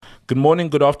Good morning,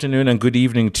 good afternoon, and good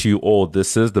evening to you all.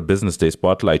 This is the Business Day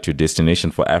Spotlight, your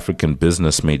destination for African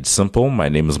business made simple. My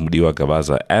name is Mudiwa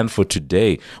Gavaza, and for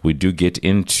today, we do get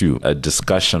into a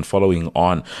discussion following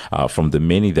on from the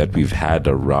many that we've had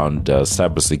around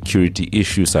cybersecurity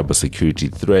issues,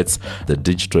 cybersecurity threats, the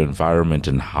digital environment,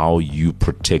 and how you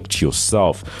protect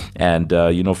yourself. And,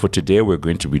 for today, we're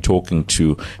going to be talking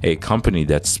to a company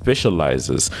that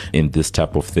specializes in this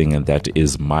type of thing, and that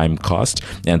is Mimecast,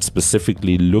 and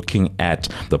specifically looking at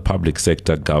the public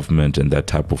sector, government, and that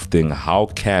type of thing. How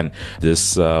can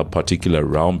this particular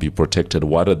realm be protected?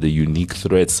 What are the unique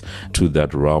threats to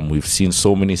that realm? We've seen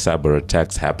so many cyber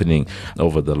attacks happening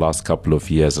over the last couple of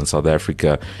years, and South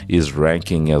Africa is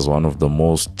ranking as one of the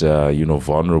most,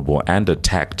 vulnerable and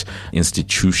attacked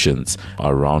institutions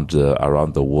around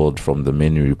the world from the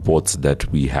many reports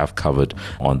that we have covered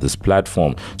on this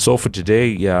platform. So for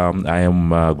today, I am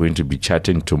going to be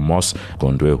chatting to Moss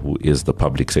Gondwe, who is the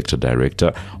public sector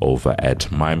director over at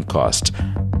Mimecast.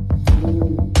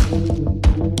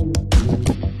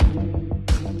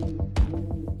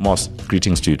 Moss,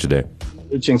 greetings to you today.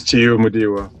 Greetings to you,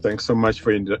 Mudiwa. Thanks so much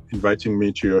for inviting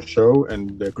me to your show,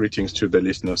 and greetings to the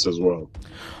listeners as well.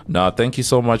 No, thank you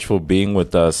so much for being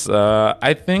with us.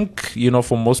 I think,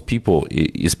 for most people,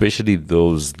 especially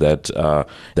those that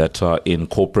are in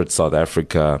corporate South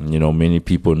Africa, many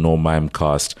people know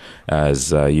Mimecast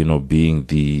as,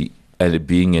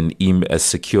 being a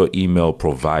secure email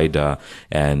provider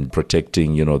and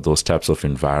protecting, those types of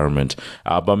environment.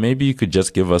 But maybe you could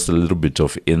just give us a little bit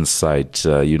of insight,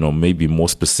 maybe more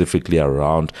specifically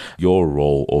around your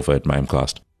role over at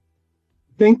Mimecast.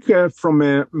 I think from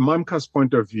a Mimecast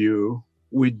point of view,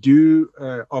 we do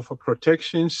offer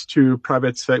protections to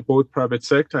both private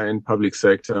sector and public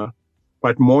sector.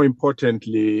 But more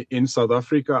importantly, in South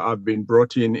Africa, I've been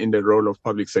brought in the role of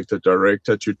public sector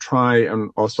director to try and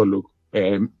also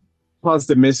pass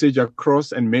the message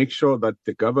across and make sure that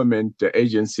the government, the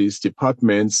agencies,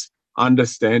 departments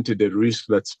understand the risk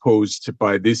that's posed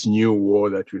by this new war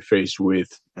that we face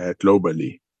with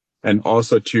globally. And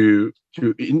also to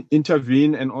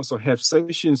intervene and also have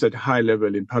sessions at high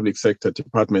level in public sector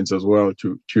departments as well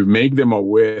to make them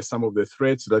aware some of the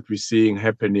threats that we're seeing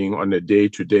happening on a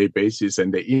day-to-day basis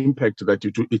and the impact that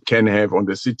it can have on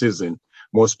the citizen,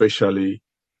 more especially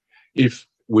if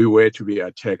we were to be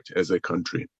attacked as a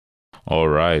country. All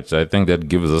right. I think that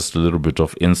gives us a little bit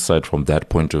of insight from that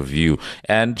point of view.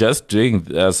 And just doing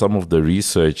some of the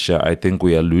research, I think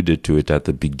we alluded to it at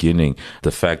the beginning,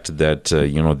 the fact that,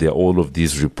 there are all of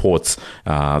these reports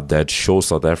that show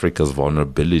South Africa's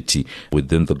vulnerability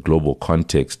within the global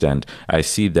context. And I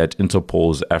see that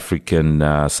Interpol's African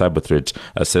Cyber Threat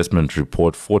Assessment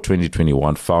Report for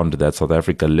 2021 found that South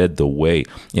Africa led the way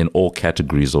in all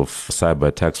categories of cyber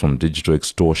attacks, from digital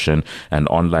extortion and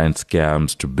online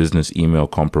scams to business email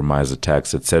compromise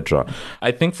attacks, etc.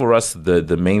 I think for us,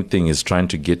 the main thing is trying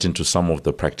to get into some of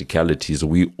the practicalities.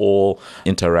 We all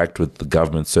interact with the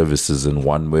government services in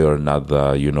one way or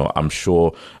another. I'm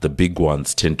sure the big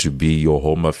ones tend to be your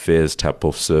home affairs type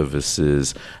of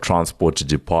services, transport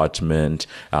department,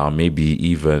 maybe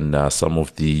even some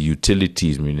of the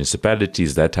utilities,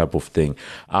 municipalities, that type of thing.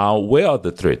 Where are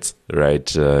the threats,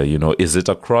 right? Is it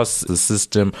across the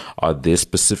system? Are there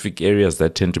specific areas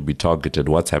that tend to be targeted?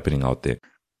 What's happening out there?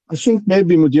 I think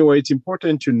maybe, Mudiwa, it's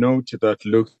important to note that,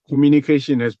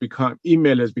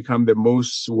 email has become the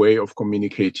most way of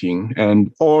communicating,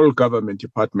 and all government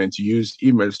departments use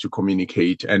emails to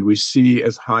communicate. And we see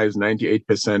as high as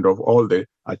 98% of all the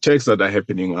attacks that are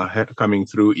happening are coming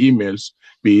through emails,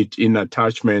 be it in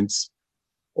attachments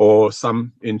or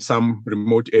in some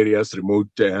remote areas,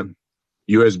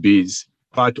 USBs.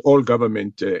 But all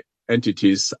government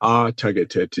entities are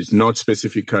targeted. It's not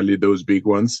specifically those big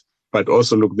ones, but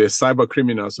also the cyber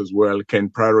criminals as well can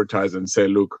prioritize and say,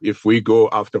 look, if we go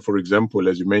after, for example,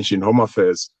 as you mentioned, Home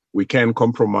Affairs, we can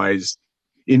compromise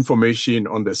information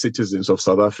on the citizens of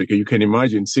South Africa. You can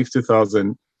imagine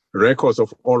 60,000 records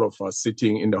of all of us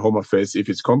sitting in the Home Affairs. If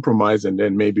it's compromised and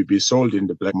then maybe be sold in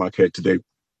the black market, the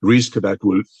risk that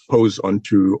will pose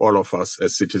onto all of us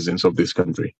as citizens of this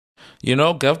country.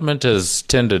 Government has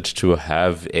tended to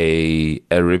have a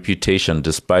reputation,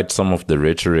 despite some of the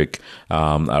rhetoric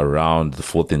around the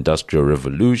fourth industrial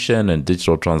revolution and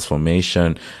digital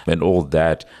transformation and all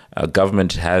that.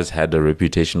 Government has had a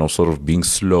reputation of sort of being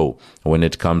slow when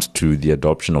it comes to the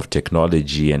adoption of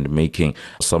technology and making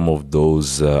some of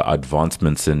those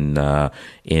advancements in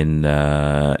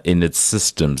its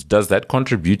systems. Does that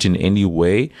contribute in any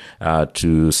way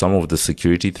to some of the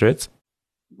security threats?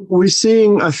 We're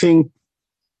seeing, I think,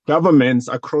 governments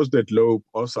across the globe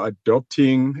also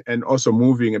adopting and also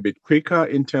moving a bit quicker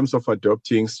in terms of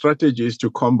adopting strategies to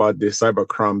combat the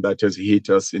cybercrime that has hit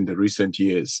us in the recent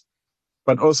years.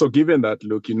 But also given that,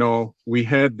 look, we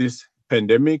had this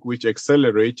pandemic which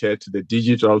accelerated the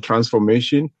digital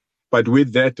transformation, but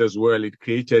with that as well, it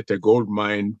created a gold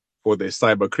mine for the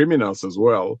cyber criminals as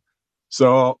well.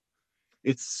 So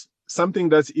it's something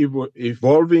that's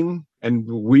evolving, and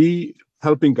we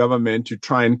helping government to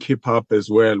try and keep up as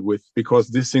well with, because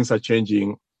these things are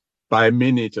changing by a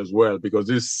minute as well, because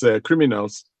these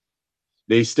criminals,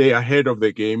 they stay ahead of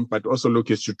the game, but also look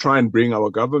is to try and bring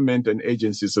our government and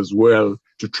agencies as well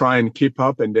to try and keep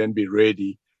up and then be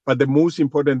ready. But the most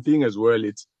important thing as well,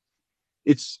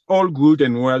 it's all good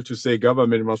and well to say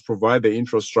government must provide the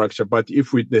infrastructure, but if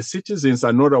the citizens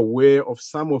are not aware of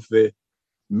some of the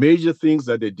major things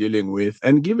that they're dealing with,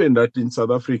 and given that in South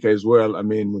Africa as well,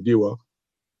 Mudiwa,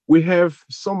 we have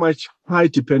so much high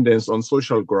dependence on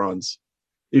social grants.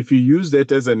 If you use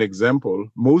that as an example,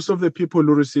 most of the people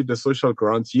who receive the social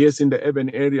grants, yes, in the urban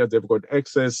area, they've got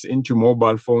access into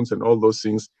mobile phones and all those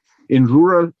things. In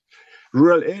rural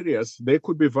areas, they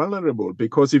could be vulnerable,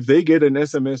 because if they get an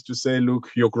SMS to say, look,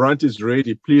 your grant is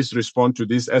ready, please respond to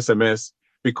this SMS,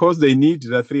 because they need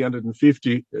the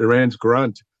 350 Rand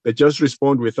grant, they just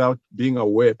respond without being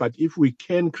aware. But if we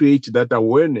can create that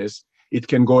awareness, it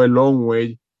can go a long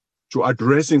way to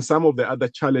addressing some of the other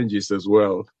challenges as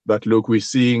well that, look, we're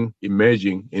seeing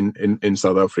emerging in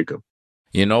South Africa.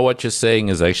 You know, what you're saying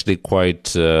is actually quite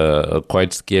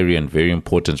scary and very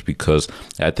important, because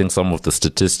I think some of the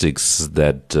statistics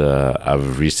that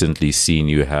I've recently seen,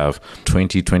 you have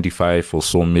 25 or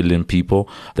so million people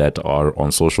that are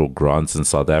on social grants in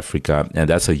South Africa, and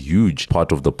that's a huge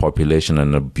part of the population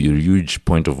and a huge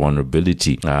point of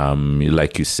vulnerability,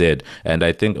 like you said. And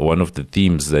I think one of the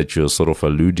themes that you're sort of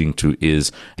alluding to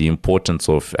is the importance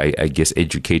of, I guess,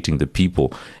 educating the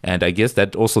people. And I guess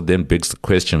that also then begs the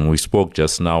question, we spoke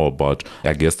just now about,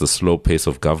 I guess, the slow pace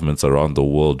of governments around the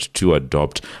world to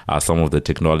adopt some of the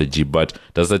technology. But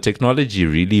does the technology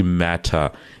really matter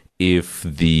if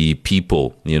the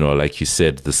people, like you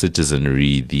said, the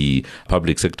citizenry, the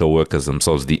public sector workers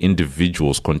themselves, the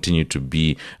individuals continue to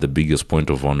be the biggest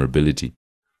point of vulnerability?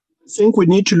 I think we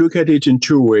need to look at it in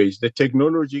two ways. The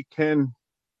technology can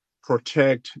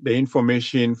protect the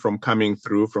information from coming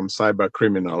through from cyber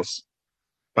criminals.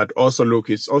 But also, look,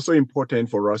 it's also important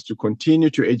for us to continue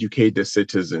to educate the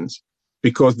citizens,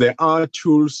 because there are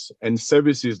tools and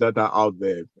services that are out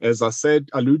there. As I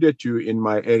alluded to in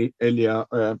my earlier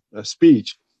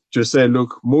speech, to say,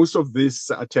 look, most of these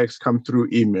attacks come through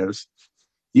emails.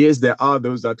 Yes, there are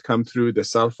those that come through the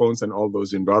cell phones and all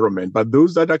those environments, but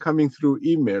those that are coming through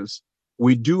emails,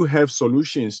 we do have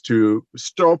solutions to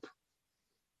stop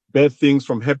bad things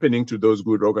from happening to those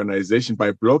good organizations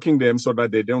by blocking them so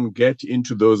that they don't get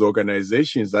into those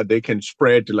organizations, that they can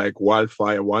spread like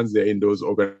wildfire once they're in those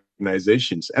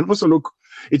organizations. And also, look,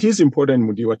 it is important,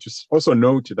 Mudiwa, to also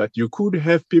note that you could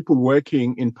have people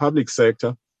working in public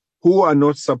sector who are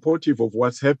not supportive of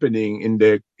what's happening in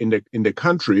the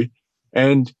country.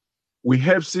 And we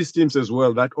have systems as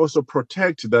well that also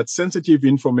protect that sensitive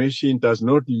information does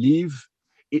not leave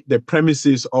the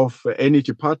premises of any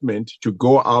department to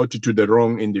go out to the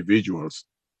wrong individuals.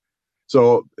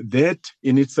 So that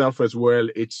in itself as well,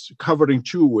 it's covering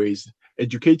two ways: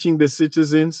 educating the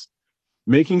citizens,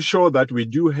 making sure that we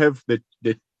do have the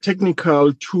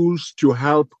technical tools to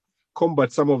help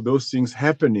combat some of those things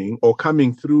happening or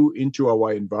coming through into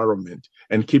our environment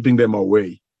and keeping them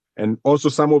away. And also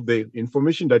some of the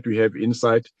information that we have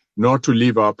inside, not to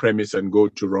leave our premise and go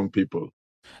to wrong people.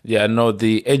 Yeah, no,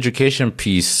 the education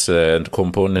piece and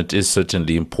component is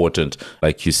certainly important.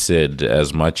 Like you said,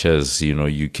 as much as,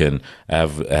 you can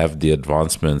have the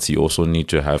advancements, you also need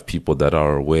to have people that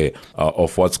are aware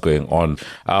of what's going on.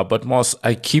 But Moss,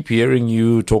 I keep hearing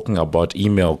you talking about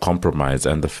email compromise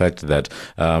and the fact that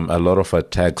a lot of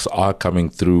attacks are coming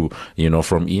through,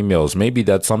 from emails. Maybe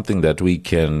that's something that we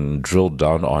can drill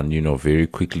down on, very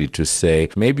quickly, to say,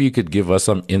 maybe you could give us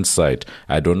some insight.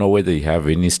 I don't know whether you have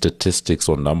any statistics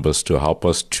or numbers to help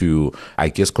us to, I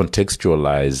guess,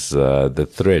 contextualize the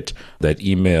threat that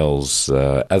emails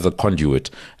as a conduit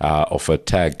of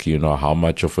attack, how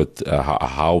much of it,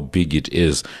 how big it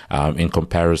is in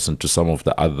comparison to some of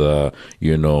the other,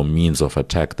 means of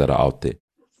attack that are out there.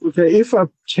 Okay, if I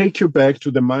take you back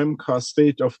to the MIMCA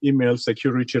State of Email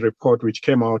Security Report, which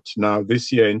came out now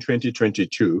this year in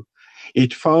 2022,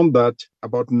 it found that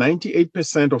about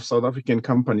 98% of South African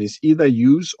companies either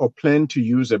use or plan to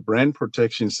use a brand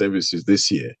protection services this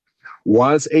year,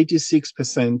 whilst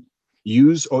 86%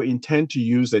 use or intend to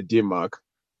use a DMARC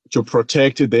to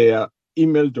protect their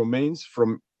email domains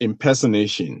from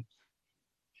impersonation.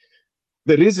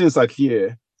 The reasons are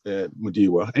clear,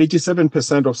 Mudiwa.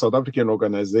 87% of South African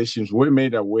organizations were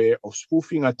made aware of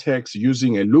spoofing attacks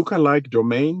using a lookalike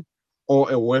domain or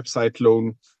a website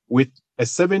clone, with a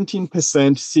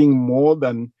 17% seeing more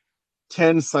than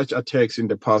 10 such attacks in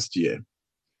the past year.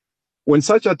 When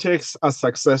such attacks are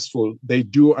successful, they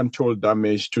do untold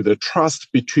damage to the trust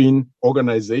between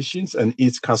organizations and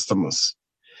its customers.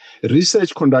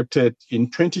 Research conducted in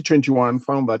 2021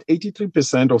 found that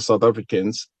 83% of South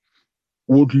Africans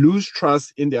would lose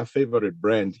trust in their favorite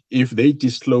brand if they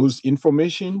disclose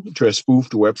information to a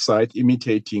spoofed website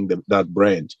imitating that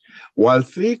brand, while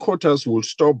 3/4 will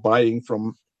stop buying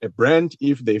from a brand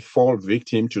if they fall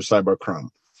victim to cybercrime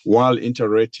while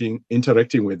interacting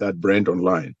with that brand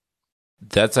online.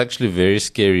 That's actually very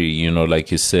scary,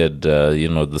 like you said,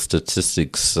 the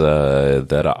statistics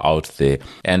that are out there.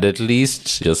 And at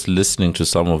least just listening to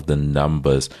some of the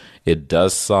numbers, it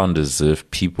does sound as if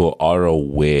people are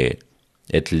aware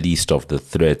at least of the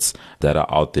threats that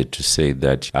are out there to say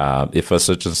that if a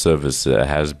certain service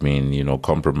has been,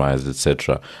 compromised,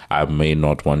 etc., I may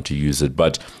not want to use it.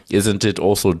 But isn't it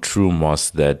also true,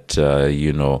 Moss, that,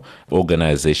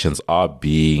 organizations are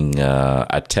being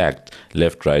attacked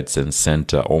left, right, and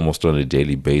center almost on a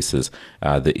daily basis?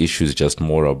 The issue is just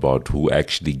more about who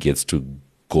actually gets to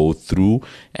go through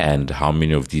and how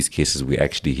many of these cases we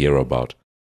actually hear about.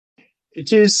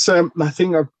 It is, I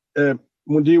think,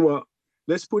 Mudiwa,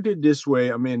 let's put it this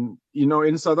way. I mean,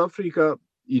 in South Africa,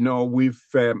 we've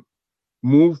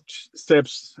moved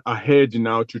steps ahead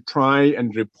now to try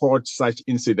and report such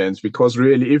incidents, because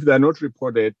really, if they're not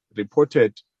reported,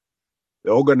 the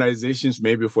organizations,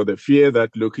 maybe for the fear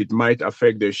that, look, it might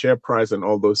affect their share price and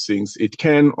all those things, it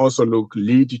can also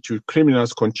lead to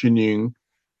criminals continuing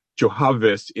to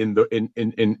harvest in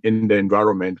the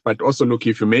environment. But also, look,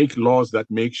 if you make laws that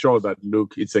make sure that,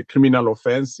 look, it's a criminal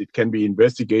offense, it can be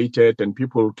investigated and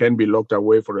people can be locked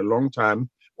away for a long time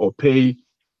or pay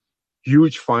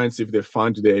huge fines if they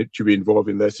found they to be involved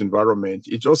in this environment.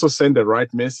 It also sends the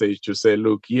right message to say,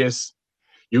 look, yes,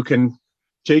 you can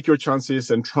take your chances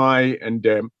and try and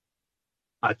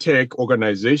attack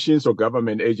organizations or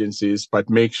government agencies, but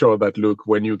make sure that, look,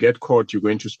 when you get caught, you're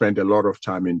going to spend a lot of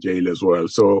time in jail as well.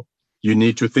 So you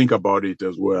need to think about it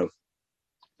as well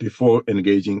before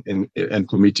engaging and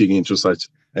committing into such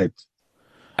acts.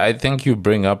 I think you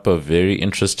bring up a very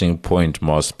interesting point,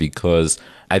 Moss, because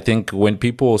I think when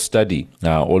people study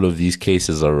all of these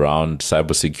cases around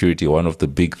cybersecurity, one of the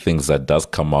big things that does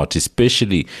come out,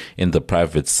 especially in the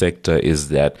private sector, is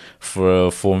that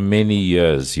for many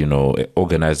years,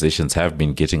 organizations have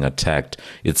been getting attacked.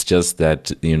 It's just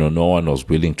that, no one was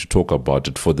willing to talk about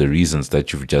it for the reasons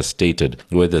that you've just stated,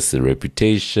 whether it's the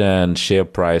reputation, share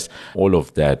price, all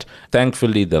of that.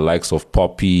 Thankfully, the likes of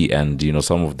POPI and,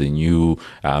 some of the new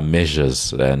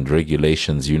measures and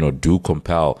regulations, do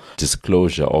compel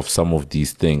disclosure of some of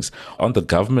these things. On the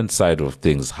government side of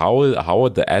things, how are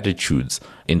the attitudes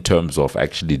in terms of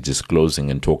actually disclosing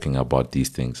and talking about these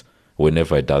things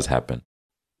whenever it does happen?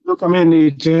 Look, I mean,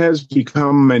 it has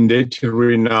become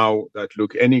mandatory now that,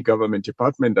 look, any government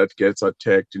department that gets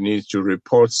attacked needs to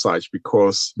report such,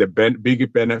 because the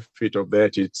big benefit of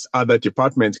that is other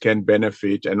departments can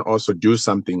benefit and also do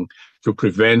something to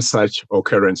prevent such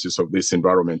occurrences of this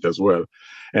environment as well.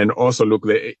 And also, look,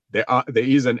 there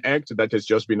is an act that has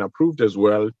just been approved as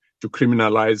well to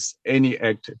criminalize any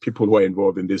act people who are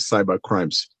involved in these cyber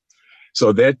crimes.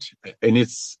 So that in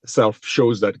itself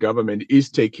shows that government is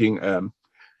taking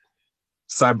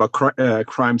cyber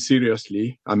crime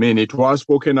seriously. I mean, it was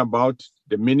spoken about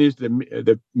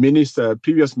the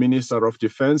previous Minister of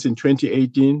Defense in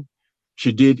 2018.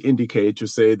 She did indicate to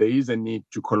say there is a need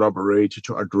to collaborate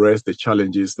to address the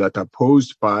challenges that are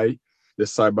posed by the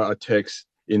cyber attacks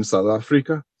in South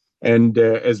Africa. And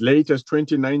as late as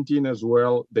 2019 as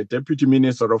well, the Deputy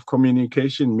Minister of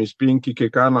Communication, Ms. Pinky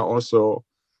Kekana, also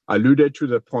alluded to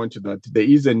the point that there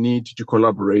is a need to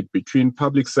collaborate between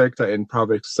public sector and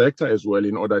private sector as well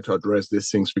in order to address these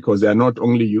things, because they are not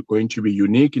only going to be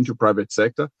unique into private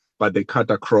sector, but they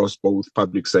cut across both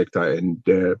public sector and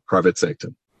private sector.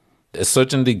 It's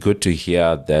certainly good to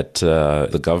hear that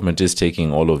the government is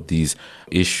taking all of these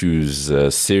issues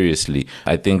seriously.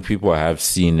 I think people have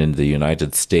seen in the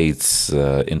United States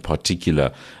in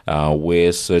particular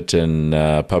where certain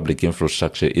public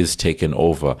infrastructure is taken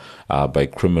over by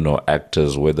criminal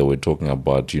actors, whether we're talking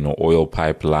about, oil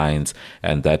pipelines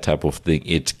and that type of thing.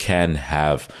 It can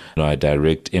have a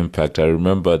direct impact. I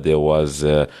remember there was,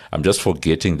 I'm just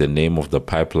forgetting the name of the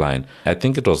pipeline. I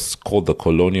think it was called the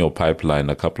Colonial Pipeline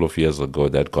a couple of years years ago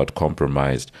that got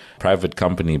compromised. Private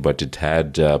company, but it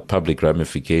had public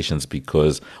ramifications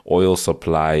because oil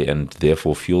supply and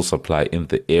therefore fuel supply in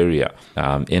the area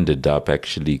ended up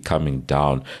actually coming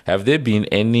down. Have there been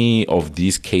any of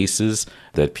these cases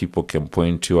that people can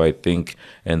point to? I think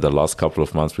in the last couple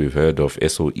of months we've heard of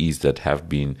SOEs that have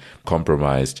been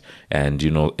compromised, and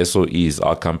SOEs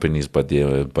are companies, but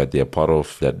they're part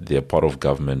of that. They're part of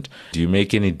government. Do you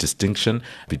make any distinction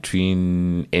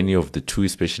between any of the two,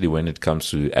 especially when it comes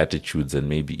to attitudes and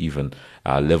maybe even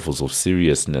levels of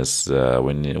seriousness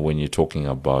when you're talking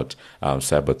about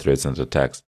cyber threats and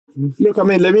attacks? Look, I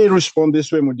mean, let me respond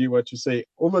this way, Mudiwa, to say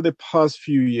over the past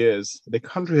few years, the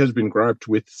country has been grabbed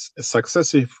with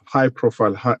successive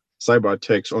high-profile cyber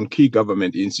attacks on key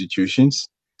government institutions,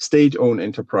 state-owned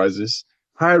enterprises,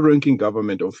 high-ranking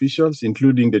government officials,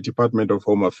 including the Department of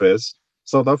Home Affairs,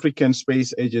 South African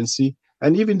Space Agency,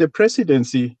 and even the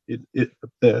presidency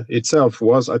itself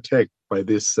was attacked by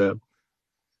this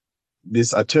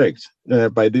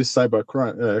cyber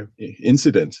crime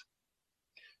incident.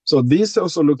 So this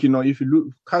also if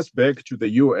you cast back to the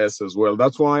US as well,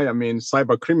 that's why, I mean,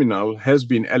 cyber criminal has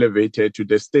been elevated to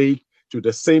the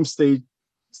same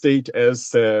state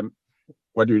as,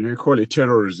 what do you call it,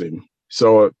 terrorism.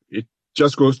 So it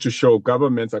just goes to show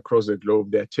governments across the globe,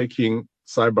 they're taking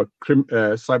cyber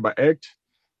act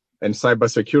and cyber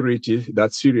security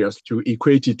that's serious to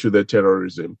equate it to the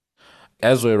terrorism.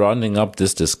 As we're rounding up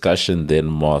this discussion then,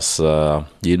 Moss,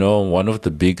 one of the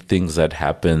big things that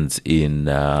happens in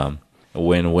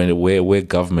where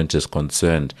government is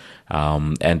concerned,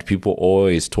 and people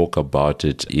always talk about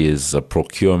it, is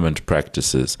procurement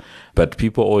practices. But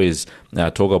people always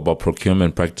talk about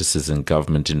procurement practices in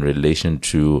government in relation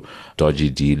to dodgy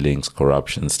dealings,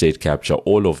 corruption, state capture,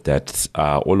 all of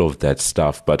that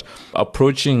stuff. But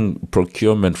approaching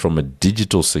procurement from a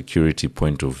digital security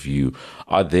point of view,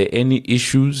 are there any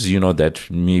issues, that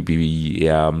maybe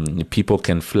people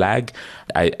can flag?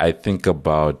 I think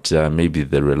about maybe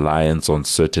the reliance on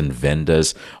certain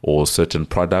vendors or certain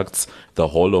products. The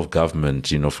whole of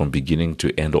government, from beginning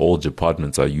to end, all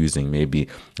departments are using maybe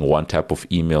one type of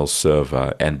email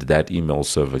server, and that email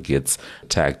server gets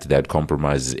attacked. That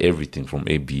compromises everything from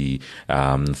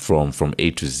from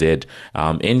A to Z.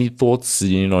 Any thoughts,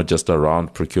 just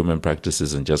around procurement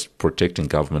practices and just protecting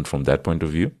government from that point of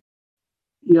view?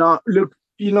 Yeah, look,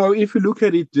 if you look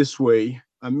at it this way,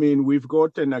 I mean, we've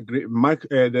got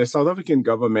the South African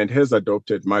government has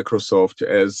adopted Microsoft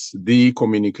as the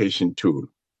communication tool.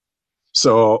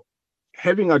 So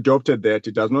having adopted that,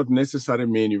 it does not necessarily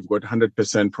mean you've got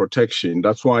 100% protection.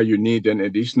 That's why you need an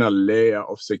additional layer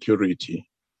of security.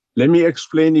 Let me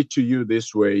explain it to you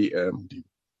this way.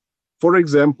 For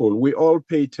example, we all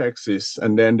pay taxes,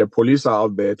 and then the police are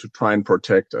out there to try and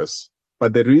protect us.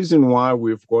 But the reason why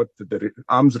we've got the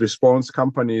arms response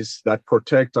companies that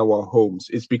protect our homes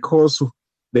is because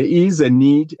there is a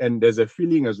need, and there's a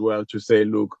feeling as well to say,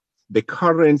 look, the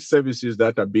current services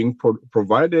that are being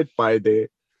provided by the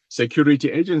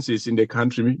security agencies in the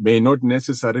country may not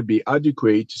necessarily be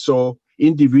adequate. So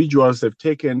individuals have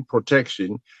taken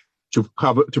protection to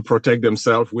protect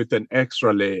themselves with an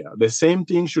extra layer. The same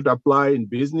thing should apply in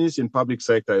business, in public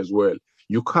sector as well.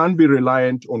 You can't be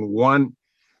reliant on one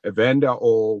vendor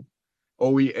or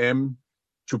OEM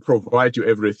to provide you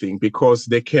everything, because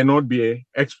they cannot be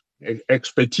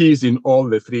expertise in all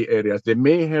the three areas. They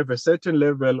may have a certain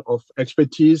level of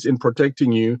expertise in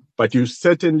protecting you, but you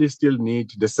certainly still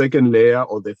need the second layer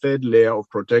or the third layer of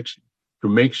protection to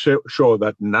make sure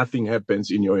that nothing happens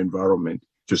in your environment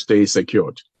to stay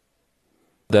secured.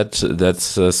 That's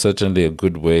certainly a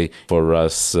good way for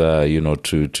us,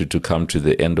 to come to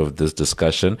the end of this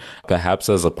discussion. Perhaps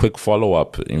as a quick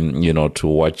follow-up, to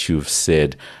what you've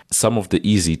said, some of the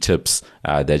easy tips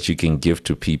that you can give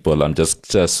to people. I'm just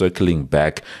circling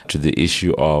back to the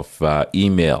issue of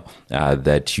email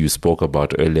that you spoke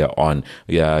about earlier on.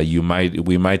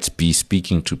 We might be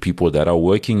speaking to people that are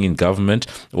working in government,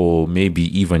 or maybe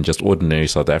even just ordinary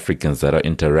South Africans that are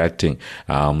interacting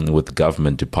with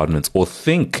government departments, or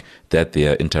think that they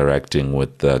are interacting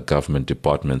with government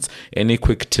departments. Any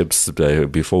quick tips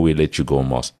before we let you go,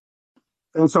 Moss?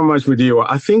 Thanks so much, Mudiwa.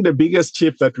 I think the biggest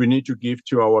tip that we need to give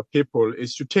to our people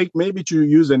is to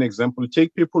use an example,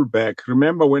 take people back.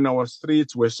 Remember when our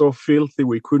streets were so filthy,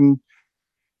 you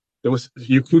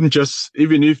couldn't just,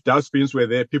 even if dustbins were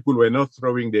there, people were not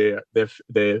throwing their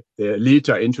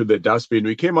litter into the dustbin.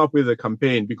 We came up with a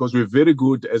campaign, because we're very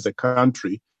good as a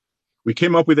country. We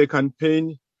came up with a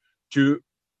campaign to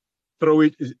throw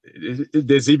it, the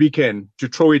ZB can, to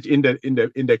throw it in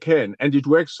the can, and it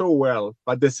works so well.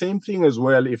 But the same thing as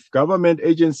well, if government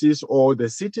agencies or the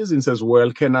citizens as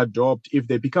well can adopt, if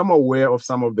they become aware of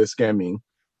some of the scamming,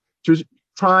 to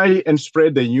try and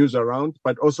spread the news around,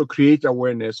 but also create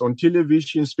awareness on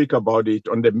television, speak about it,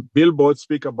 on the billboard,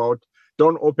 speak about,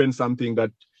 don't open something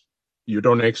that you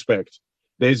don't expect.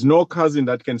 There's no cousin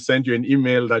that can send you an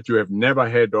email that you have never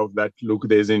heard of, that, look,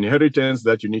 there's inheritance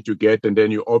that you need to get, and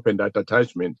then you open that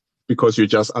attachment because you're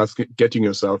just getting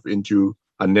yourself into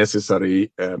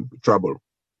unnecessary trouble.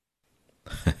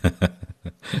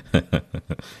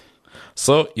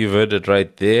 So you've heard it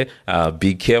right there.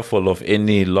 Be careful of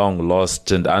any long lost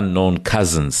and unknown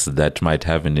cousins that might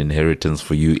have an inheritance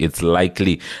for you. It's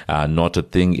likely not a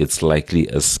thing. It's likely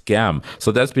a scam.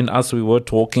 So that's been us. We were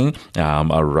talking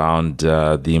around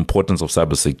the importance of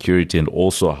cybersecurity and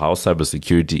also how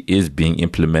cybersecurity is being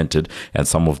implemented and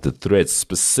some of the threats,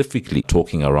 specifically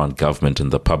talking around government and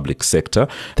the public sector.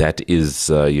 That is,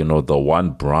 the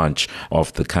one branch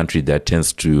of the country that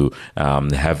tends to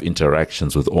have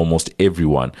interactions with almost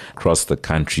everyone across the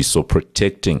country. So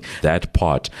protecting that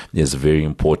part is very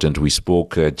important. We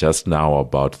spoke just now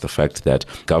about the fact that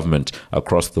government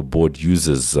across the board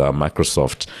uses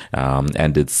Microsoft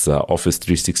and its Office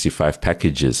 365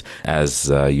 packages as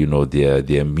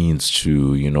their means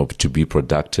to be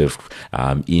productive,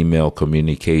 email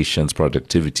communications,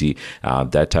 productivity,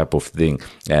 that type of thing.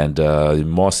 And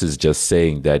Moss is just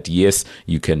saying that yes,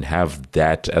 you can have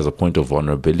that as a point of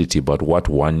vulnerability, but what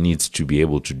one needs to be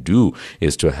able to do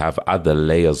is to have other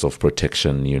layers of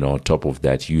protection, on top of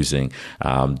that, using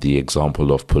the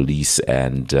example of police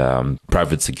and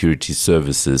private security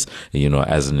services,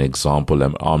 as an example,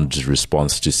 an armed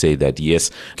response, to say that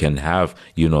yes, can have,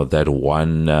 that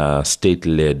one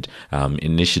state-led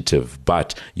initiative,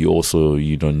 but you also,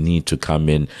 need to come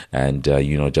in and,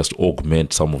 just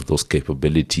augment some of those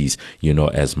capabilities,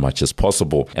 as much as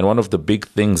possible. And one of the big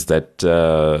things that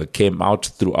came out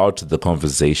throughout the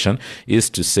conversation is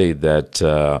to say that,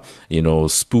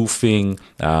 spoofing,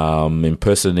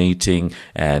 impersonating,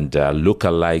 and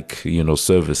look-alike,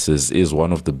 services is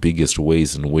one of the biggest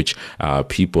ways in which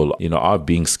people, are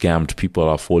being scammed. People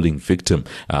are falling victim.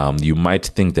 You might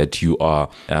think that you are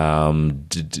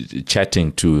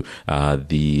chatting to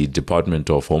the Department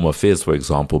of Home Affairs, for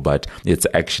example, but it's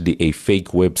actually a fake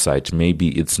website. Maybe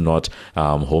it's not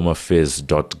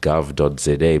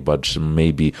homeaffairs.gov.za, but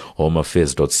maybe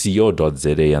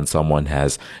homeaffairs.co.za, and someone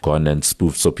has gone and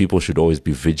spoofed. So people should always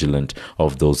be vigilant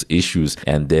of those issues.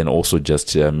 And then also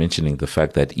just mentioning the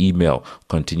fact that email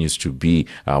continues to be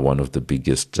one of the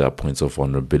biggest points of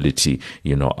vulnerability,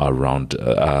 around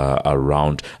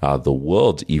the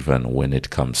world, even when it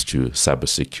comes to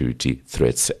cybersecurity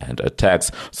threats and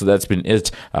attacks. So that's been it.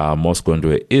 Moss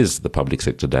Gondwe is the Public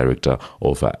Sector Director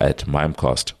over at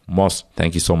Mimecast. Moss,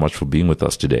 thank you so much for being with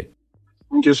us today.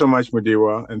 Thank you so much,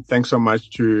 Mudiwa, and thanks so much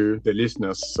to the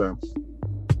listeners.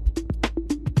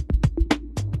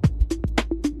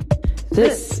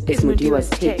 This is Mudiwa's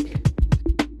Take.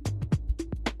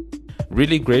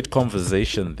 Really great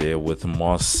conversation there with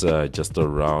Moss, just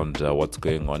around what's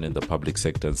going on in the public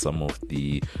sector and some of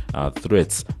the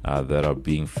threats that are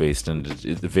being faced. And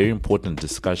it's a very important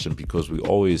discussion because we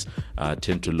always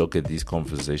tend to look at these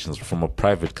conversations from a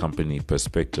private company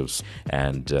perspective.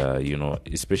 And,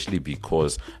 especially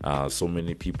because so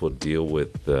many people deal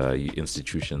with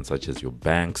institutions such as your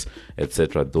banks,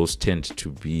 etc. Those tend to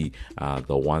be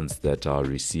the ones that are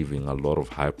receiving a lot of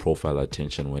high profile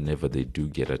attention whenever they do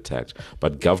get attacked.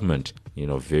 But government,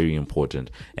 very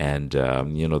important. And,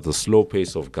 the slow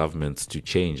pace of governments to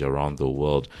change around the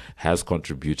world has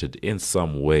contributed in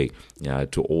some way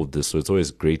to all this. So it's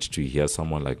always great to hear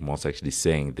someone like Moss actually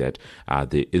saying that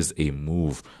there is a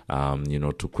move,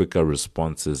 to quicker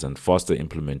responses and faster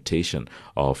implementation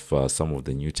of some of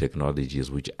the new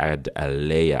technologies, which add a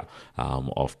layer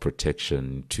of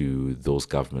protection to those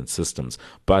government systems.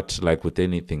 But like with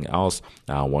anything else,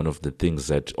 one of the things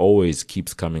that always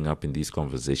keeps coming up in these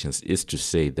conversations is to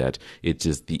say that it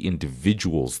is the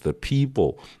individuals, the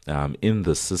people in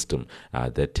the system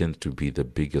that tend to be the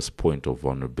biggest point of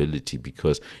vulnerability,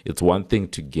 because it's one thing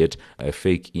to get a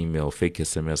fake email, fake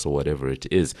SMS, or whatever it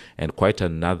is, and quite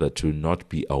another to not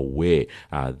be aware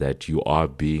that you are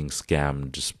being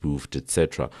scammed, spoofed,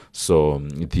 etc. So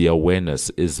the awareness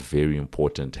is very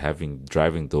important.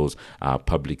 Driving those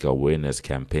public awareness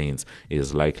campaigns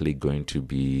is likely going to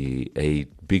be a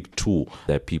big tool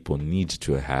that people need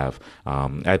to have.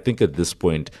 I think at this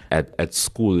point, at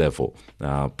school level,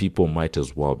 people might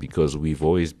as well, because we've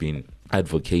always been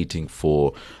advocating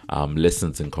for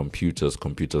lessons in computers,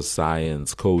 computer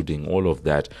science, coding, all of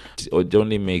that. It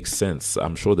only makes sense.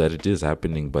 I'm sure that it is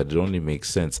happening, but it only makes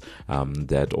sense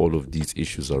that all of these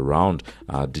issues around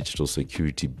digital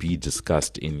security be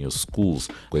discussed in your schools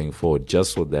going forward,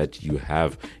 just so that you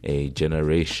have a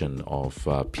generation of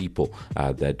people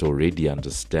that already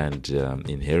understand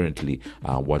inherently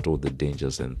what all the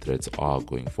dangers and threats are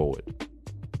going forward.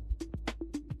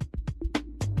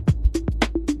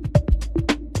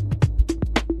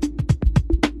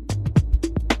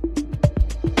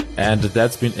 And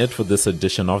that's been it for this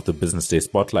edition of the Business Day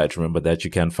Spotlight. Remember that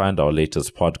you can find our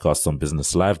latest podcast on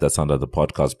Business Live. That's under the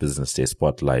podcast Business Day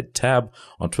Spotlight tab.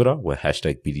 On Twitter, we're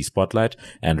 #BD Spotlight.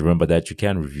 And remember that you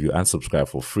can review and subscribe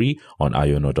for free on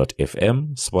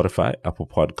iono.fm, Spotify, Apple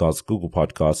Podcasts, Google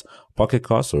Podcasts, Pocket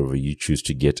Casts, or wherever you choose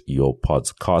to get your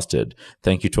pods casted.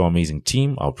 Thank you to our amazing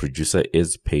team. Our producer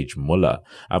is Paige Muller.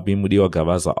 I've been Mudiwa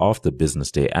Gavaza of the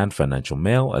Business Day and Financial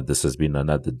Mail, and this has been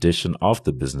another edition of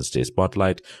the Business Day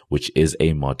Spotlight, which is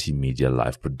a multimedia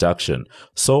live production.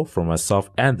 So from myself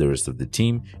and the rest of the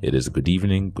team, it is good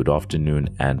evening, good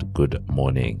afternoon, and good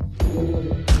morning.